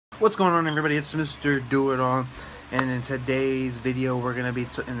What's going on, everybody? It's Mr. Do It All, and in today's video we're gonna be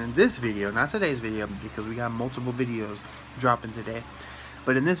and in this video, not today's video because we got multiple videos dropping today,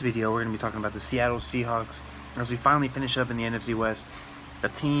 but in this video we're gonna be talking about the Seattle Seahawks as we finally finish up in the NFC West, a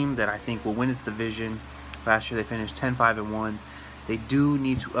team that I think will win its division. Last year they finished 10-5-1. They do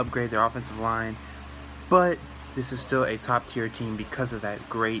need to upgrade their offensive line, but this is still a top tier team because of that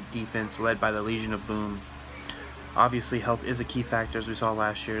great defense led by the Legion of Boom. Obviously, health is a key factor, as we saw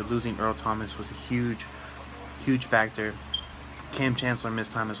last year. Losing Earl Thomas was a huge factor. Cam Chancellor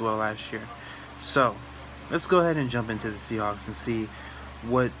missed time as well last year. So, let's go ahead and jump into the Seahawks and see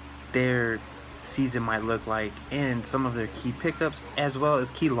what their season might look like and some of their key pickups as well as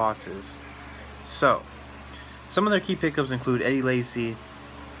key losses. So, some of their key pickups include Eddie Lacy,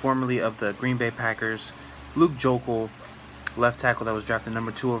 formerly of the Green Bay Packers, Luke Joeckel, left tackle that was drafted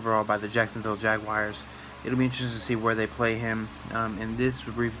number 2 overall by the Jacksonville Jaguars. It'll be interesting to see where they play him. In this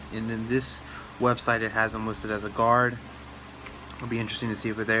website, it has him listed as a guard. It'll be interesting to see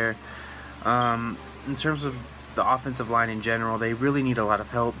if we're there. In terms of the offensive line in general, they really need a lot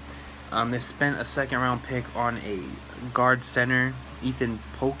of help. They spent a second-round pick on a guard center, Ethan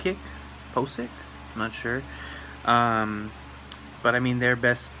Posick. I'm not sure. But I mean, their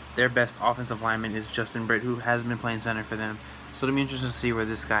best offensive lineman is Justin Britt, who has been playing center for them. So it'll be interesting to see where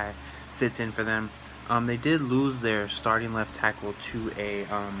this guy fits in for them. They did lose their starting left tackle to a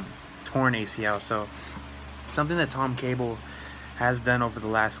torn ACL. So something that Tom Cable has done over the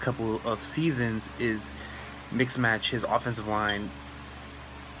last couple of seasons is mix match his offensive line.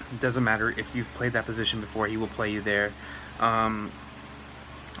 It doesn't matter if you've played that position before, he will play you there.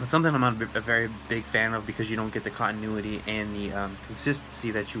 It's something I'm not a very big fan of because you don't get the continuity and the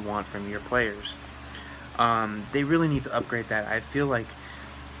consistency that you want from your players. They really need to upgrade that. I feel like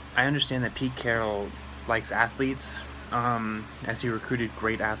I understand that Pete Carroll likes athletes, as he recruited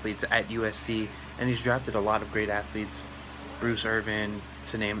great athletes at USC, and he's drafted a lot of great athletes. Bruce Irvin,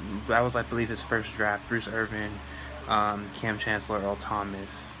 to name, that was, I believe, his first draft. Bruce Irvin, Cam Chancellor, Earl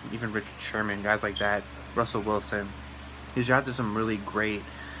Thomas, even Richard Sherman, guys like that. Russell Wilson. He's drafted some really great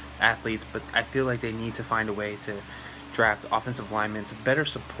athletes, but I feel like they need to find a way to draft offensive linemen to better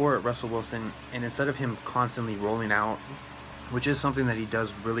support Russell Wilson, and instead of him constantly rolling out, which is something that he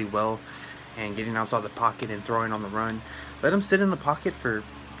does really well, and getting outside the pocket and throwing on the run, let him sit in the pocket for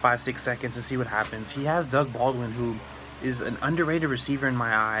 5-6 seconds and see what happens. He has Doug Baldwin, who is an underrated receiver in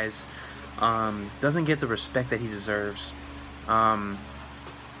my eyes, doesn't get the respect that he deserves, and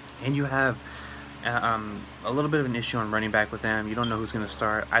you have a little bit of an issue on running back with them. You don't know who's going to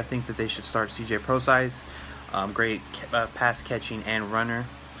start. I think that they should start CJ Prosise, great pass catching and runner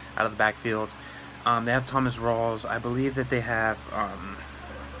out of the backfield. They have Thomas Rawls. I believe that they have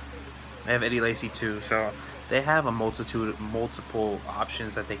Eddie Lacy too. So they have a multiple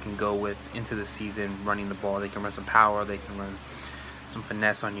options that they can go with into the season running the ball. They can run some power. They can run some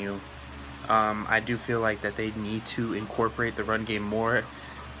finesse on you. I do feel like that they need to incorporate the run game more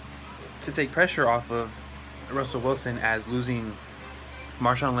to take pressure off of Russell Wilson, as losing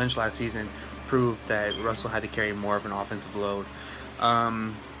Marshawn Lynch last season proved that Russell had to carry more of an offensive load.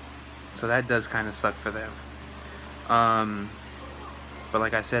 So that does kind of suck for them. But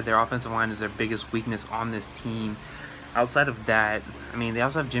like I said, their offensive line is their biggest weakness on this team. Outside of that, I mean, they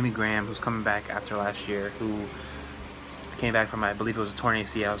also have Jimmy Graham, who's coming back after last year, who came back from, I believe it was a torn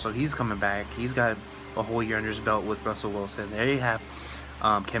ACL, so he's coming back. He's got a whole year under his belt with Russell Wilson. They have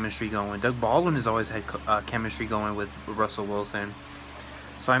chemistry going. Doug Baldwin has always had chemistry going with Russell Wilson.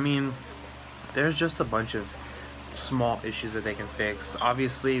 So, I mean, there's just a bunch of small issues that they can fix.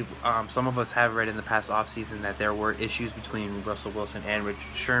 Obviously, some of us have read in the past offseason that there were issues between Russell Wilson and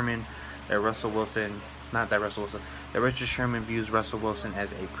Richard Sherman. That Richard Sherman views Russell Wilson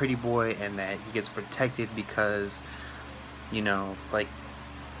as a pretty boy, and that he gets protected because, you know,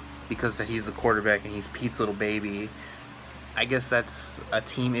 because that he's the quarterback and he's Pete's little baby. I guess that's a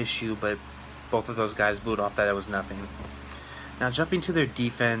team issue, but both of those guys blew it off that it was nothing. Now, jumping to their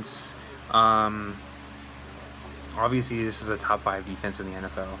defense, obviously this is a top 5 defense in the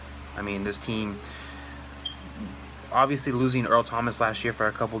NFL. I mean, this team, obviously losing Earl Thomas last year for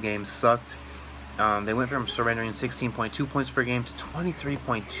a couple games sucked. They went from surrendering 16.2 points per game to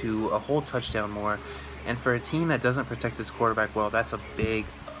 23.2, a whole touchdown more. And for a team that doesn't protect its quarterback well, that's a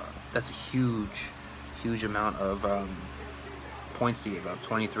huge amount of points to give up.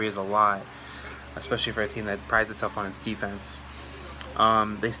 23 is a lot, especially for a team that prides itself on its defense.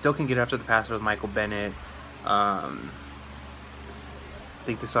 They still can get after the passer with Michael Bennett. I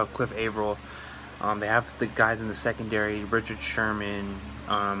think they saw Cliff Averill. They have the guys in the secondary, Richard Sherman.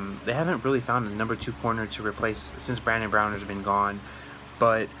 They haven't really found a number 2 corner to replace since Brandon Browner's been gone.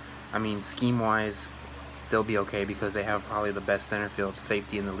 But I mean, scheme-wise, they'll be okay because they have probably the best center field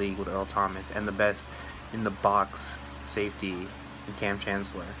safety in the league with Earl Thomas and the best in the box safety in Cam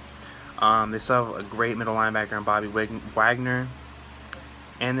Chancellor. They still have a great middle linebacker in Bobby Wagner,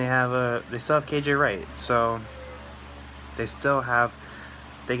 and they still have KJ Wright. So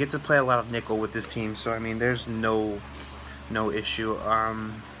they get to play a lot of nickel with this team. So I mean, there's no issue.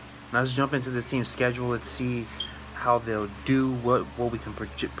 Let's jump into this team's schedule. Let's see how they'll do, what we can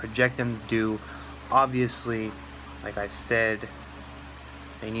project them to do. Obviously, like I said,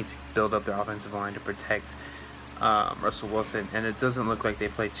 they need to build up their offensive line to protect Russell Wilson, and it doesn't look like they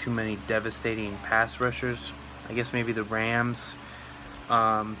play too many devastating pass rushers. I guess maybe the Rams,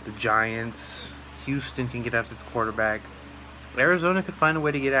 the Giants, Houston can get after the quarterback. Arizona could find a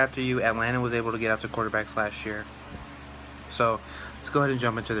way to get after you. Atlanta was able to get after quarterbacks last year. So let's go ahead and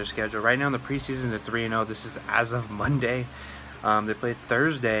jump into their schedule. Right now in the preseason, they're 3-0. This is as of Monday. They play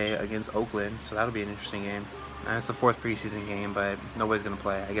Thursday against Oakland, so that'll be an interesting game. It's the 4th preseason game, but nobody's going to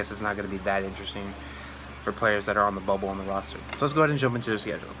play. I guess it's not going to be that interesting for players that are on the bubble on the roster. So let's go ahead and jump into their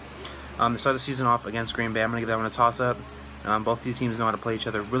schedule. They start the season off against Green Bay. I'm going to give that one a toss-up. Both these teams know how to play each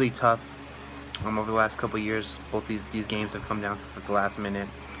other really tough. Over the last couple of years, both these games have come down to the last minute.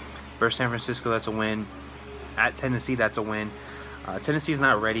 Versus San Francisco, that's a win. At Tennessee, that's a win. Tennessee's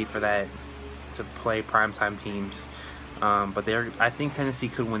not ready for that, to play primetime teams. But I think Tennessee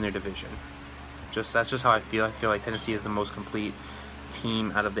could win their division. That's just how I feel. I feel like Tennessee is the most complete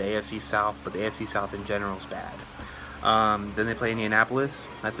team out of the AFC South, but the AFC South in general is bad. Then they play Indianapolis.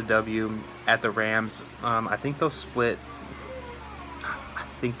 That's a W. At the Rams, I think they'll split.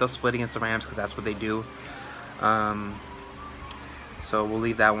 Against the Rams because that's what they do. So we'll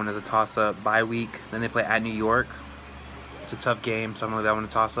leave that one as a toss-up. Bye week. Then they play at New York. It's a tough game, so I'm going to leave that one a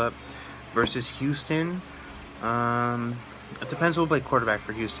toss-up. Versus Houston. It depends who will play quarterback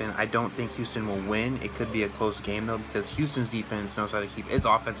for Houston. I don't think Houston will win. It could be a close game, though, because Houston's defense knows how to keep its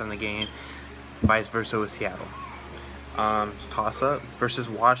offense on the game. Vice versa with Seattle. Toss-up. Versus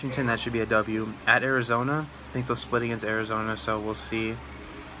Washington, that should be a W. At Arizona, I think they'll split against Arizona, so we'll see.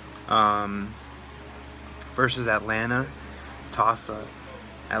 Versus Atlanta, toss-up.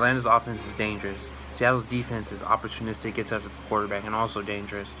 Atlanta's offense is dangerous. Seattle's defense is opportunistic, gets after the quarterback, and also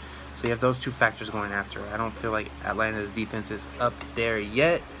dangerous. So you have those two factors going after. I don't feel like Atlanta's defense is up there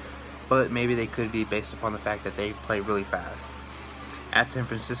yet, but maybe they could be based upon the fact that they play really fast. At San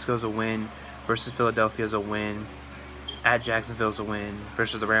Francisco's a win. Versus Philadelphia's a win. At Jacksonville's a win.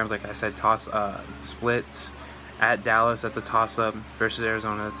 Versus the Rams, like I said, splits. At Dallas, that's a toss-up. Versus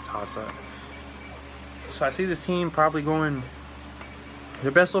Arizona, that's a toss-up. So I see this team probably going.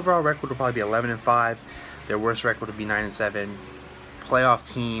 Their best overall record will probably be 11-5. Their worst record will be 9-7. Playoff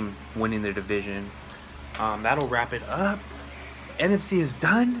team winning their division. That'll wrap it up. NFC is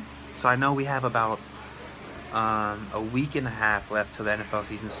done. So I know we have about a week and a half left till the NFL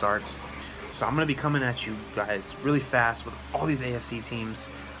season starts. So I'm going to be coming at you guys really fast with all these AFC teams.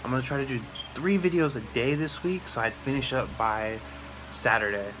 I'm going to try to do 3 videos a day this week, so I'd finish up by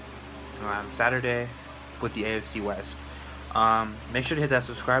Saturday. Saturday with the AFC West. Make sure to hit that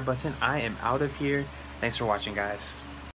subscribe button. I am out of here. Thanks for watching, guys.